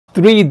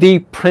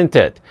3D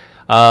printed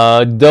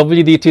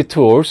WDT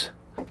tools.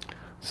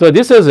 So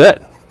this is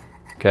it.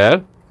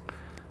 Okay.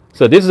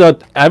 So this is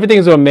everything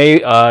is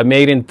made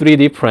in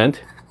 3D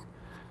print.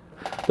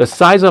 The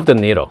size of the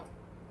needle.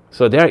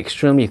 So they're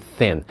extremely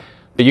thin.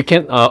 You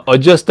can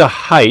adjust the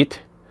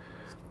height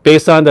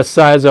based on the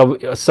size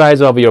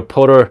of your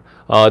putter,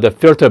 the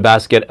filter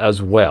basket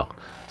as well.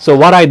 So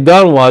what I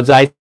done was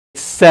I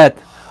set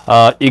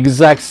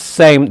exact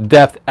same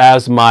depth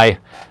as my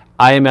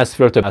IMS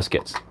filter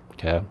baskets.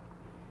 Okay,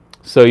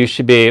 so you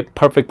should be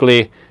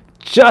perfectly,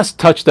 just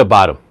touch the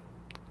bottom,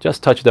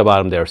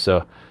 there.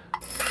 So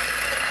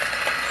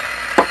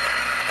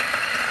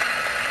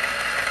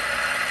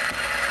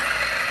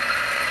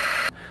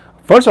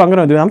first what I'm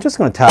going to do, I'm just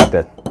going to tap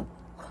it.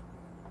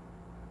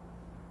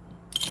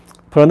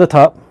 Put on the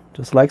top,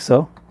 just like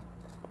so.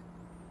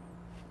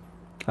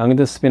 I'm going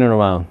to spin it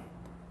around.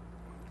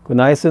 Go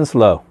nice and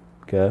slow,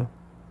 okay?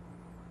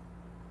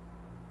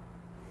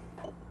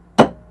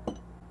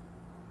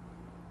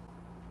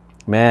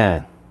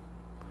 Man,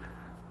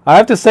 I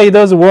have to say it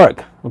does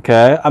work,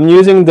 okay? I'm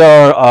using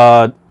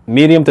the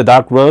medium to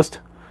dark roast.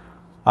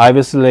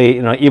 Obviously,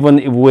 you know,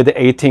 even with the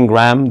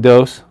 18-gram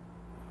dose,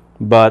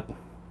 but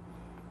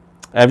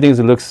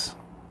everything looks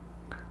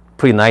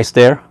pretty nice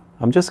there.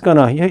 I'm just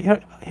gonna,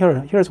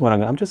 here's what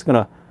I'm just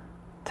gonna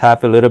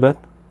tap a little bit.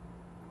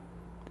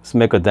 Just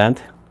make a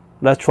dent.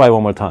 Let's try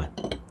one more time.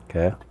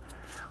 Okay,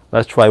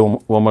 let's try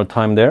one more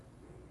time there.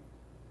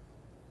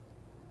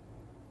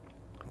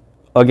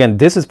 Again,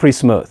 this is pretty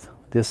smooth.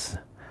 This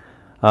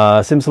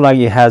seems like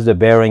it has the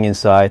bearing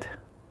inside.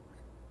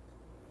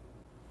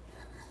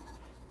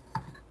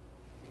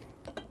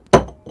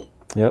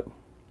 Yep,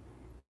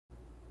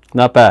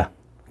 not bad.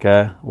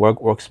 Okay,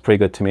 works pretty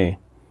good to me.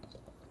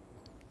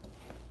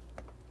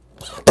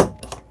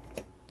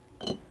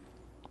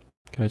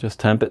 Okay, just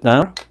tamp it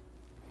down.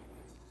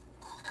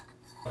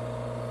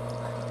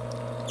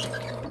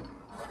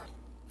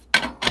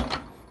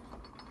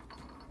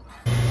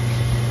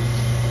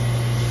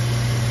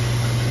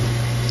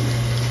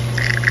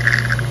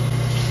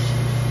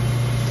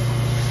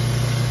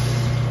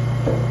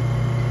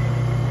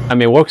 I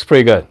mean, it works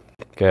pretty good.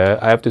 Okay,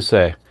 I have to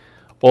say,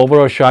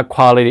 overall shot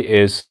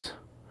quality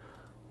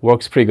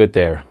works pretty good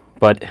there.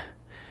 But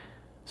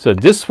so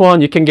this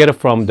one you can get it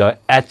from the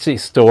Etsy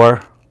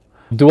store.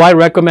 Do I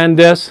recommend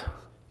this?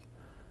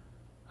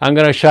 I'm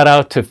gonna shout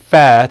out to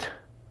Fat,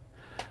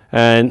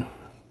 and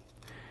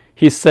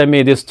he sent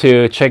me this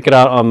to check it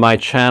out on my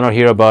channel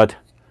here. But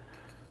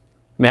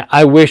man,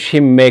 I wish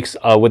he makes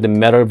with the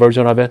metal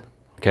version of it.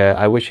 Okay,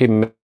 I wish he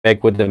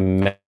make with the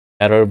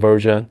metal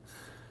version.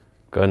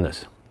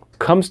 Goodness.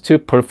 Comes to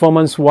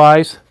performance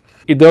wise,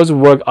 it does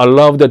work. I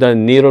love the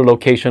needle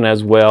location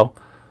as well,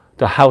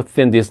 how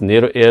thin this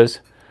needle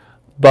is.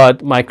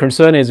 But my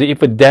concern is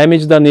if it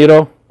damages the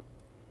needle,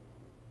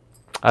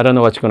 I don't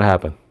know what's going to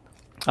happen.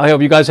 I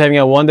hope you guys are having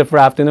a wonderful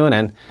afternoon,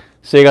 and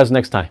see you guys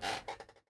next time.